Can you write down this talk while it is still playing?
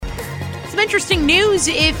Some interesting news.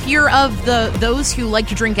 If you're of those who like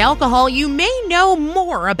to drink alcohol, you may know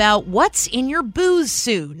more about what's in your booze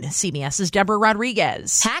soon. CBS's Deborah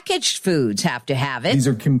Rodriguez. Packaged foods have to have it. These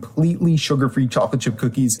are completely sugar-free chocolate chip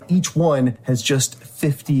cookies. Each one has just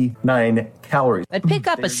 59 calories. But pick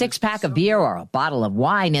up a six-pack of beer or a bottle of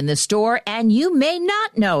wine in the store, and you may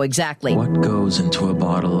not know exactly what goes into a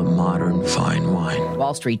bottle of modern fine wine.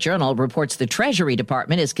 Wall Street Journal reports the Treasury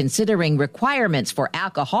Department is considering requirements for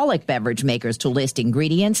alcoholic beverage makers to list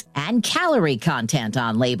ingredients and calorie content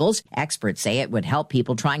on labels. Experts say it would help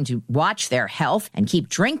people trying to watch their health and keep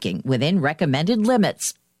drinking within recommended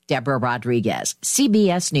limits. Deborah Rodriguez,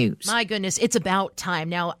 CBS News. My goodness, it's about time.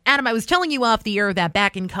 Now, Adam, I was telling you off the air that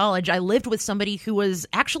back in college, I lived with somebody who was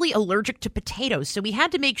actually allergic to potatoes. So we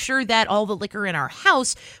had to make sure that all the liquor in our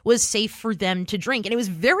house was safe for them to drink. And it was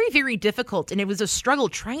very, very difficult. And it was a struggle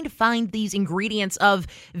trying to find these ingredients of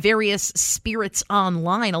various spirits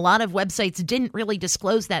online. A lot of websites didn't really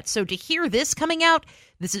disclose that. So to hear this coming out,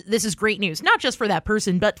 this is great news, not just for that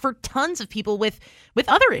person, but for tons of people with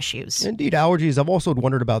other issues. Indeed, allergies. I've also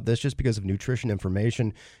wondered about this just because of nutrition information.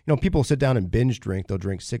 You know, people sit down and binge drink. They'll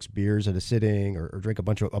drink 6 beers at a sitting or drink a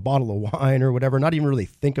bottle of wine or whatever, not even really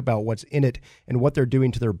think about what's in it and what they're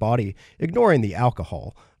doing to their body, ignoring the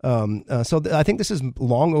alcohol. I think this is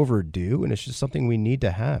long overdue, and it's just something we need to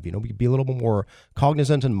have. You know, we could be a little bit more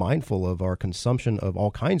cognizant and mindful of our consumption of all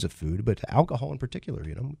kinds of food, but alcohol in particular,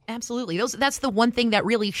 you know. Absolutely. That's the one thing that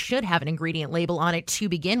really should have an ingredient label on it to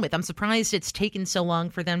begin with. I'm surprised it's taken so long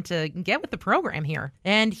for them to get with the program here.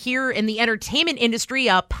 And here in the entertainment industry,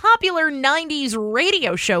 a popular 90s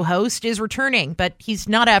radio show host is returning, but he's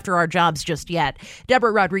not after our jobs just yet.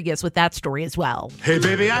 Deborah Rodriguez with that story as well. Hey,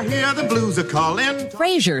 baby, I hear the blues are calling.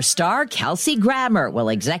 Frasier star Kelsey Grammer will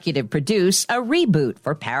executive produce a reboot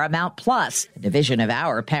for Paramount Plus, a division of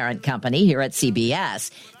our parent company here at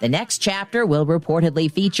CBS. The next chapter will reportedly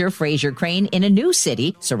feature Frasier Crane in a new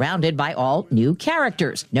city surrounded by all new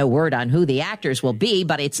characters. No word on who the actors will be,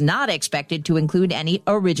 but it's not expected to include any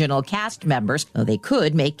original cast members, though they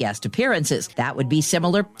could make guest appearances. That would be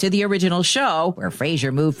similar to the original show, where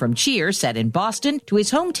Frasier moved from Cheers, set in Boston, to his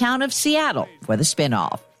hometown of Seattle for the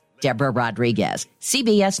spinoff. Deborah Rodriguez,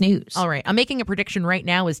 CBS News. All right, I'm making a prediction right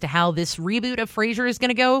now as to how this reboot of Frasier is going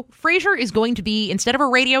to go. Frasier is going to be, instead of a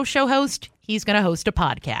radio show host, he's going to host a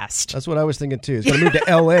podcast. That's what I was thinking, too. He's going to move to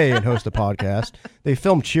L.A. and host a podcast. They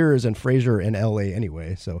filmed Cheers and Frasier in L.A.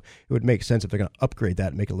 anyway, so it would make sense if they're going to upgrade that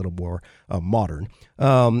and make it a little more modern.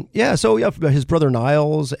 His brother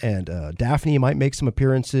Niles and Daphne might make some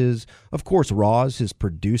appearances. Of course, Roz, his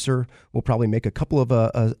producer, will probably make a couple of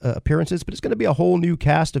appearances, but it's going to be a whole new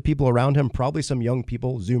cast of people around him, probably some young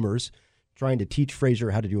people, Zoomers, trying to teach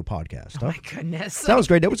Frasier how to do a podcast. Oh, my goodness. Sounds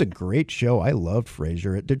great. That was a great show. I loved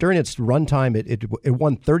Frasier. During its runtime, it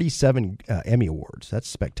won 37 Emmy Awards. That's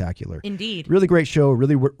spectacular. Indeed. Really great show.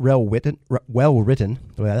 Really well written.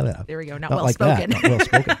 There we go. Not well like spoken. Not well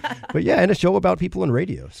spoken. But yeah, and a show about people in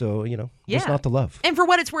radio. So, you know, what's not to love? And for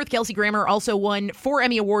what it's worth, Kelsey Grammer also won 4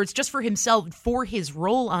 Emmy Awards just for himself for his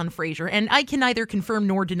role on Frasier. And I can neither confirm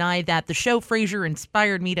nor deny that the show Frasier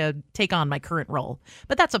inspired me to take on my current role.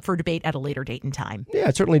 But that's up for debate at a later date and time. Yeah,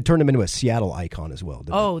 it certainly turned him into a Seattle icon as well.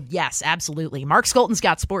 Oh, yes, absolutely. Mark Skolton's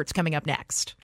got sports coming up next.